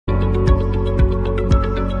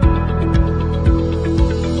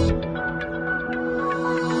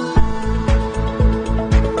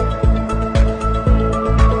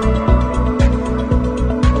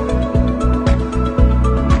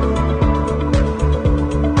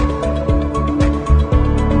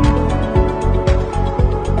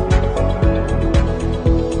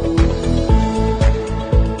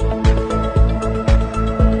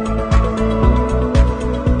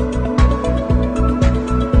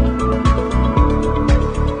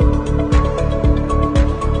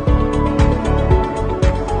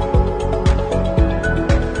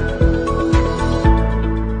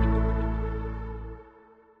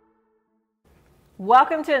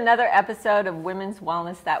Welcome to another episode of Women's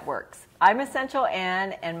Wellness That Works. I'm Essential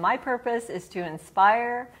Ann, and my purpose is to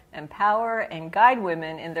inspire, empower, and guide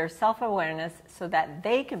women in their self-awareness so that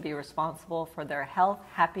they can be responsible for their health,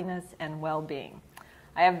 happiness, and well-being.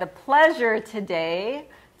 I have the pleasure today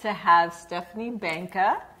to have Stephanie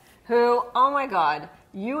Banka, who, oh my God,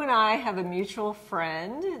 you and I have a mutual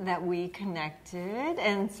friend that we connected,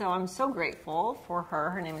 and so I'm so grateful for her.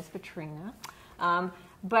 Her name is Katrina.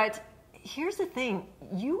 But here's the thing,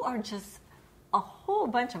 you are just a whole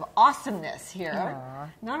bunch of awesomeness here. Aww.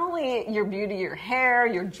 Not only your beauty, your hair,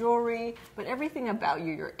 your jewelry, but everything about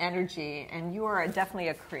you, your energy, and you are definitely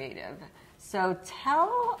a creative. So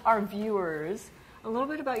tell our viewers a little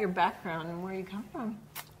bit about your background and where you come from.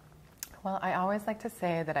 Well, I always like to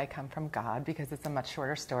say that I come from God because it's a much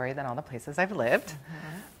shorter story than all the places I've lived.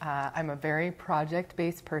 I'm a very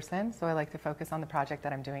project-based person, so I like to focus on the project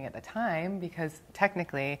that I'm doing at the time because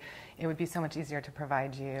technically it would be so much easier to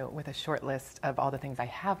provide you with a short list of all the things I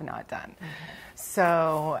have not done.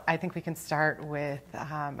 So I think we can start with,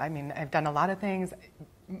 I've done a lot of things.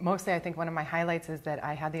 Mostly, I think one of my highlights is that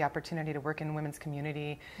I had the opportunity to work in women's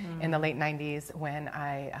community in the late 90s when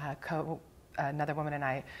another woman and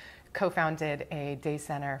I co-founded a day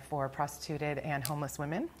center for prostituted and homeless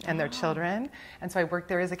women and their children. And so I worked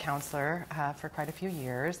there as a counselor for quite a few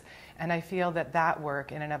years. And I feel that that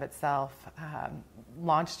work in and of itself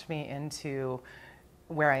launched me into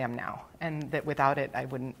where I am now. And that without it, I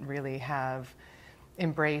wouldn't really have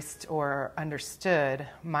embraced or understood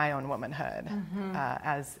my own womanhood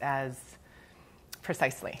as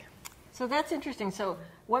precisely. So that's interesting. So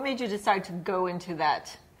what made you decide to go into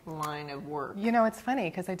that line of work? You know, it's funny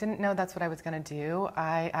because I didn't know that's what I was going to do.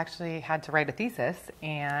 I actually had to write a thesis,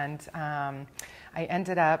 and I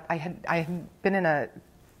had been in a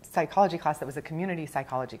psychology class that was a community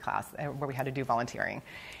psychology class where we had to do volunteering,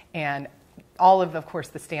 and all of course,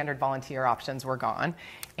 the standard volunteer options were gone,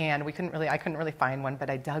 and I couldn't really find one, but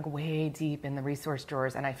I dug way deep in the resource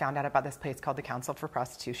drawers, and I found out about this place called the Council for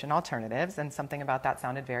Prostitution Alternatives, and something about that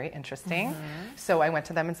sounded very interesting. So I went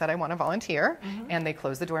to them and said, I want to volunteer, and they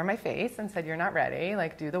closed the door in my face and said, you're not ready,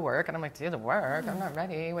 like, do the work. And I'm like, do the work? I'm not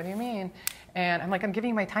ready. What do you mean? And I'm like, I'm giving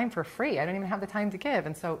you my time for free. I don't even have the time to give.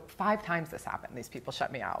 And so 5 times this happened. These people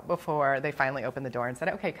shut me out before they finally opened the door and said,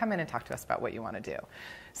 okay, come in and talk to us about what you want to do.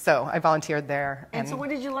 So I volunteered there. And so what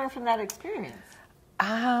did you learn from that experience?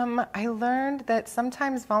 I learned that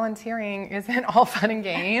sometimes volunteering isn't all fun and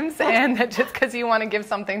games, and that just because you want to give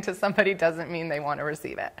something to somebody doesn't mean they want to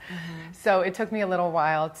receive it. So it took me a little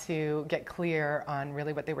while to get clear on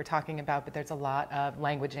really what they were talking about, but there's a lot of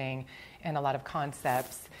languaging and a lot of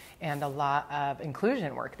concepts and a lot of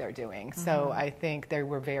inclusion work they're doing. So I think they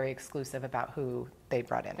were very exclusive about who they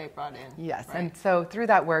brought in. Yes, right. And so through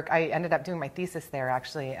that work, I ended up doing my thesis there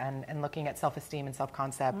actually, and looking at self-esteem and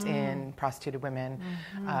self-concept in prostituted women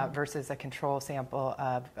versus a control sample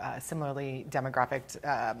of similarly demographic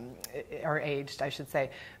or aged, I should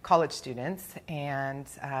say, college students, and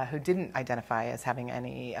who didn't identify as having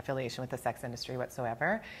any affiliation with the sex industry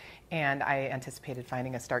whatsoever. And I anticipated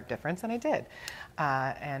finding a stark difference, and I did.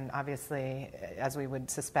 And obviously, as we would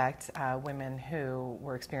suspect, women who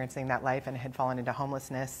were experiencing that life and had fallen into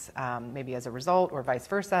homelessness, maybe as a result, or vice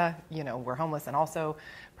versa, were homeless and also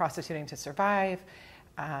prostituting to survive,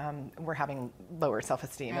 we're having lower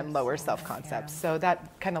self-esteem and lower self-concept. So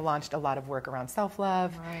that kind of launched a lot of work around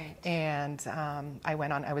self-love. And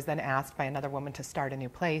I was then asked by another woman to start a new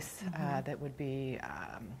place that would be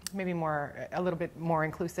maybe a little bit more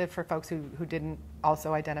inclusive for folks who didn't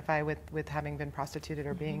also identify with having been prostituted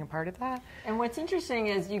or being a part of that. And what's interesting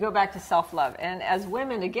is you go back to self-love. And as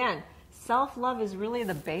women, again, self-love is really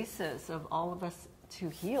the basis of all of us to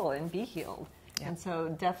heal and be healed. And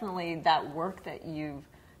so definitely that work that you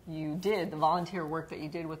did, the volunteer work that you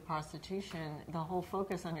did with prostitution, the whole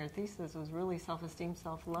focus on your thesis was really self-esteem,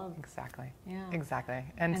 self-love. Exactly. Yeah. Exactly.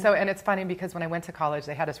 And it's funny because when I went to college,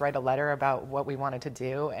 they had us write a letter about what we wanted to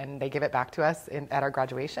do, and they gave it back to us at our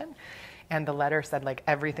graduation. And the letter said like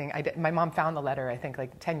everything. My mom found the letter, I think,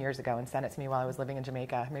 like 10 years ago and sent it to me while I was living in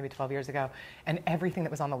Jamaica, maybe 12 years ago. And everything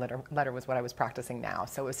that was on the letter was what I was practicing now.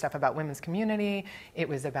 So it was stuff about women's community. It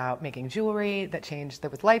was about making jewelry that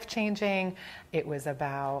was life-changing. It was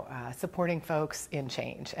about supporting folks in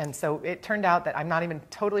change. And so it turned out that I'm not even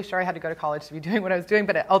totally sure I had to go to college to be doing what I was doing,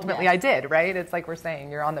 but ultimately I did, right? It's like we're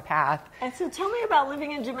saying, you're on the path. And so tell me about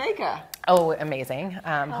living in Jamaica. Oh, amazing.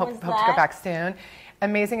 Hope to go back soon.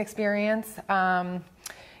 Amazing experience,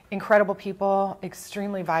 incredible people,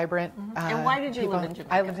 extremely vibrant. And why did you live in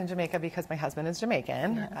Jamaica? I lived in Jamaica because my husband is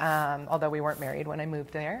Jamaican, although we weren't married when I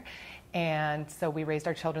moved there. And so we raised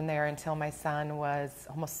our children there until my son was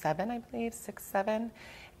almost 7, I believe, 6, 7,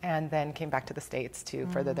 and then came back to the States to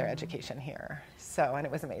further their education here. So, and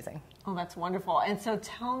it was amazing. Oh, that's wonderful. And so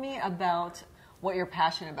tell me about what you're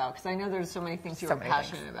passionate about, because I know there's so many things you're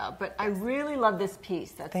passionate about, but I really love this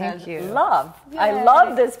piece that says love. Yay. I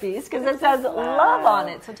love this piece because it says love on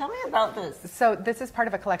it. So tell me about this. So this is part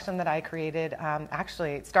of a collection that I created.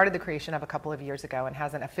 Actually, started the creation of a couple of years ago and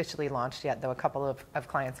hasn't officially launched yet, though a couple of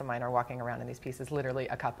clients of mine are walking around in these pieces. Literally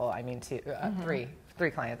a couple, I mean three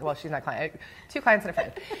clients. Well, she's not a client. 2 clients and a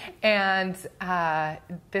friend. And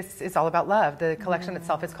this is all about love. The collection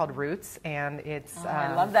itself is called Roots, and it's...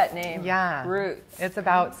 I love that name. Yeah. Roots. It's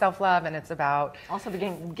about self-love, and it's about... Also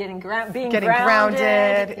getting grounded.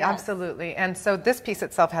 Yes. Absolutely. And so this piece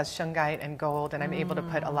itself has shungite and gold, and I'm able to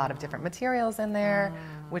put a lot of different materials in there,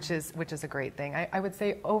 which is a great thing. I would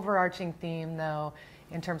say overarching theme, though,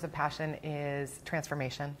 in terms of passion is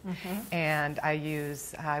transformation. And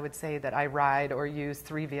I would say that I ride or use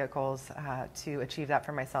 3 vehicles to achieve that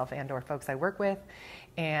for myself and or folks I work with.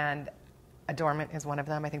 And Adornment is one of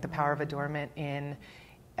them. I think the power of Adornment in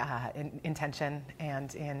intention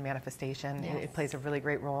and in manifestation. Yes. It plays a really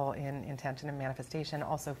great role in intention and manifestation.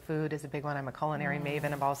 Also food is a big one. I'm a culinary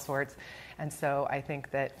maven of all sorts. And so I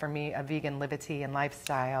think that for me, a vegan liberty and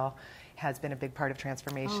lifestyle has been a big part of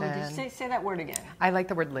transformation. Oh, did you say that word again? I like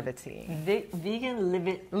the word liberty. Vegan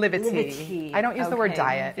liberty. I don't use the word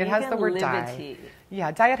diet. It has the word diet. Yeah,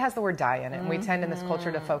 diet has the word die in it. And we tend in this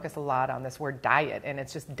culture to focus a lot on this word diet. And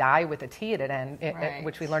it's just die with a T at it end,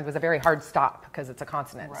 which we learned was a very hard stop because it's a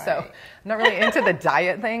consonant. Right. So I'm not really into the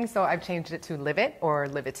diet thing. So I've changed it to live it or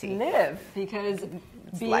liberty. Live, because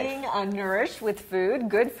being nourished with food,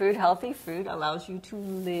 good food, healthy food, allows you to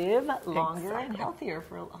live longer and healthier.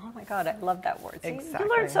 Oh my God, I love that word. See, you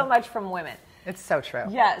learn so much from women. It's so true.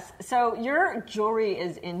 Yes. So your jewelry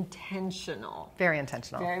is intentional. Very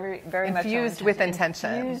intentional. Very much infused with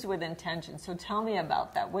intention. Infused with intention. So tell me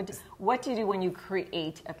about that. What do you do when you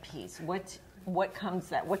create a piece? What comes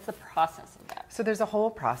that? What's the process of that? So there's a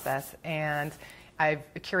whole process, and I've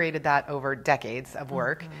curated that over decades of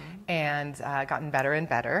work and gotten better and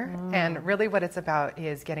better. And really what it's about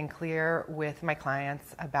is getting clear with my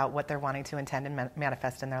clients about what they're wanting to intend and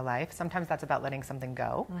manifest in their life. Sometimes that's about letting something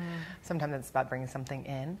go. Sometimes it's about bringing something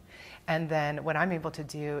in. And then what I'm able to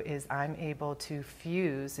do is I'm able to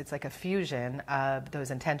fuse, it's like a fusion of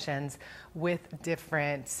those intentions with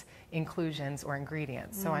different inclusions or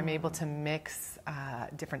ingredients. So I'm able to mix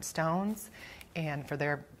different stones and for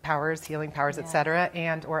their powers, healing powers, etc.,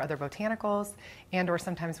 and or other botanicals, and or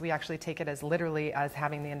sometimes we actually take it as literally as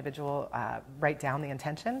having the individual write down the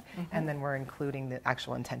intention, and then we're including the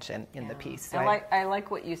actual intention in the piece. So I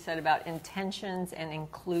like what you said about intentions and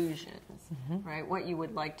inclusions, right? What you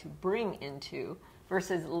would like to bring into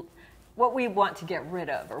versus what we want to get rid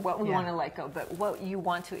of or what we want to let go, but what you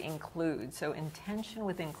want to include. So intention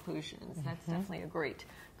with inclusions, that's definitely a great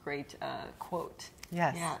quote.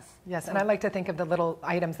 Yes. And I like to think of the little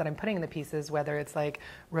items that I'm putting in the pieces, whether it's like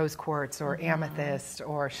rose quartz or amethyst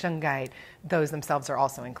or shungite, those themselves are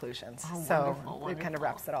also inclusions. So it kind of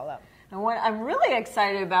wraps it all up. And what I'm really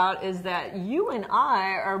excited about is that you and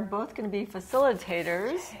I are both going to be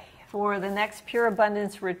facilitators for the next Pure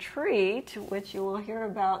Abundance Retreat, which you will hear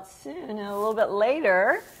about soon and a little bit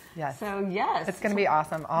later. Yes. So, yes. It's going to be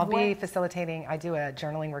awesome. I'll be facilitating, I do a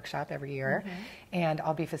journaling workshop every year, and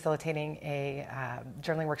I'll be facilitating a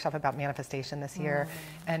journaling workshop about manifestation this year,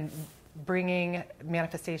 and bringing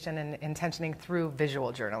manifestation and intentioning through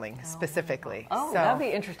visual journaling specifically. Oh, so, that'll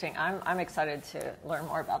be interesting. I'm excited to learn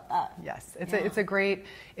more about that. Yes, it's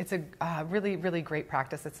a really, really great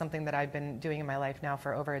practice. It's something that I've been doing in my life now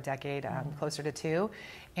for over a decade, closer to 2,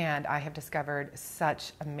 and I have discovered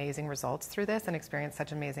such amazing results through this and experienced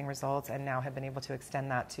such amazing results, and now have been able to extend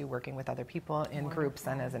that to working with other people in groups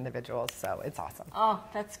and as individuals. So it's awesome. Oh,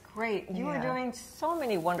 that's great. You are doing so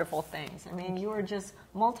many wonderful things. I mean, you are just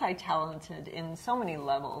multi-talented in so many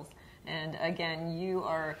levels. And again, you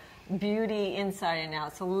are beauty inside and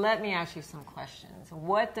out. So let me ask you some questions.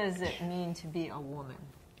 What does it mean to be a woman?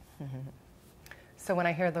 So when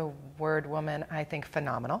I hear the word woman, I think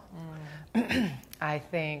phenomenal. I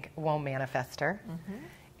think manifester.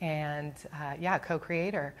 And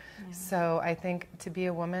co-creator. So I think to be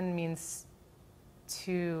a woman means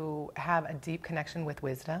to have a deep connection with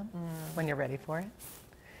wisdom when you're ready for it,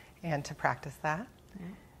 and to practice that.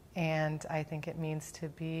 And I think it means to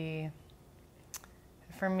be,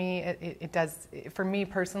 for me, it does, for me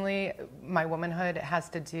personally, my womanhood has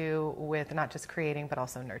to do with not just creating, but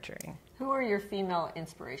also nurturing. Who are your female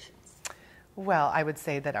inspirations? Well, I would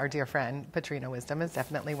say that our dear friend, Patrina Wisdom, is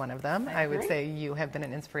definitely one of them. I would say you have been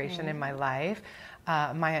an inspiration in my life.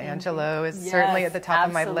 Maya Angelou is certainly at the top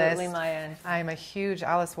of my list. Maya. I'm a huge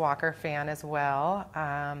Alice Walker fan as well.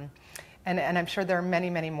 And I'm sure there are many,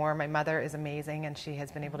 many more. My mother is amazing, and she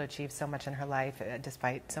has been able to achieve so much in her life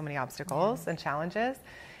despite so many obstacles and challenges.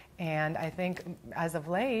 And I think as of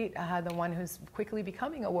late, the one who's quickly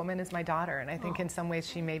becoming a woman is my daughter. And I think in some ways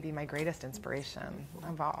she may be my greatest inspiration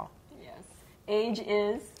of all. Yes. Age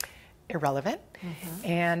is? Irrelevant,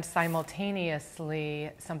 and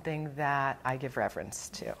simultaneously something that I give reverence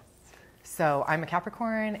to. So I'm a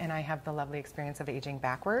Capricorn, and I have the lovely experience of aging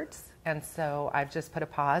backwards. And so I've just put a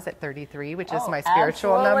pause at 33, which is my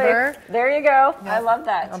spiritual number. There you go. Yeah. I love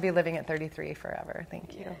that. I'll be living at 33 forever.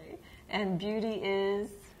 Thank you. Yay. And beauty is?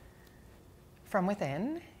 From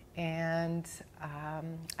within. And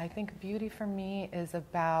I think beauty for me is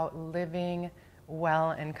about living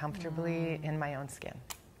well and comfortably in my own skin.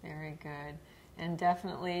 Very good. And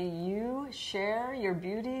definitely you share your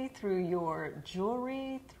beauty through your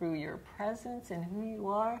jewelry, through your presence and who you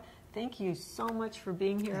are. Thank you so much for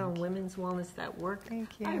being here on Women's Wellness That Work.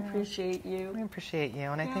 Thank you. I appreciate you. I appreciate you,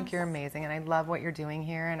 and I think you're amazing, and I love what you're doing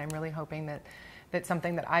here, and I'm really hoping that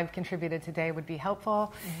something that I've contributed today would be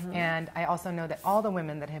helpful. And I also know that all the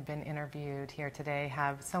women that have been interviewed here today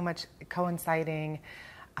have so much coinciding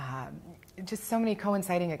just so many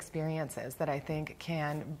coinciding experiences that I think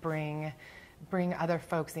can bring other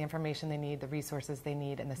folks the information they need, the resources they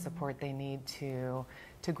need, and the support they need to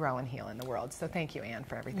grow and heal in the world. So thank you, Anne,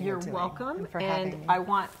 for everything you're doing. You're welcome. And for having me. I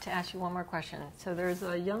want to ask you one more question. So there's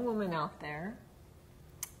a young woman out there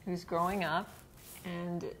who's growing up,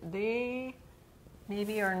 and they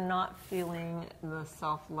maybe are not feeling the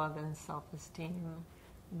self-love and self-esteem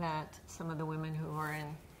that some of the women who are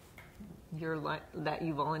in that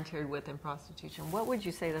you volunteered with in prostitution. What would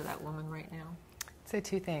you say to that woman right now? I'd say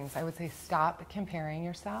two things. I would say stop comparing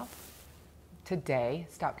yourself. Today,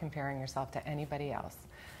 stop comparing yourself to anybody else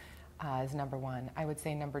is number one. I would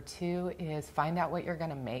say number two is find out what you're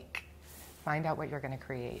going to make. Find out what you're going to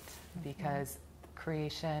create, because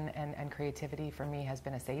creation and creativity for me has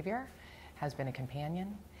been a savior, has been a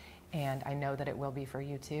companion, and I know that it will be for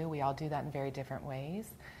you too. We all do that in very different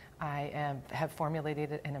ways. I have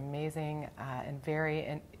formulated an amazing and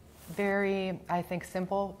very, I think,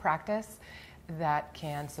 simple practice that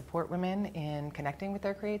can support women in connecting with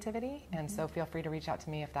their creativity. And so feel free to reach out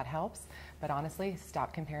to me if that helps. But honestly,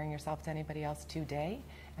 stop comparing yourself to anybody else today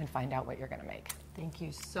and find out what you're going to make. Thank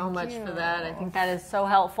you so much for that. I think that is so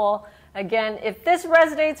helpful. Again, if this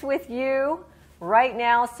resonates with you, right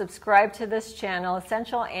now, subscribe to this channel,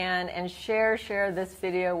 Essential Anne, and share this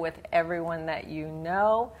video with everyone that you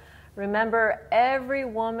know. Remember, every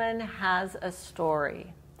woman has a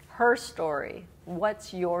story. Her story.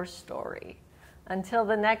 What's your story? Until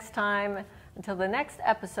the next time, until the next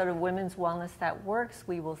episode of Women's Wellness That Works,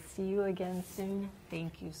 we will see you again soon.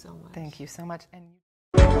 Thank you so much. Thank you so much.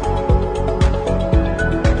 And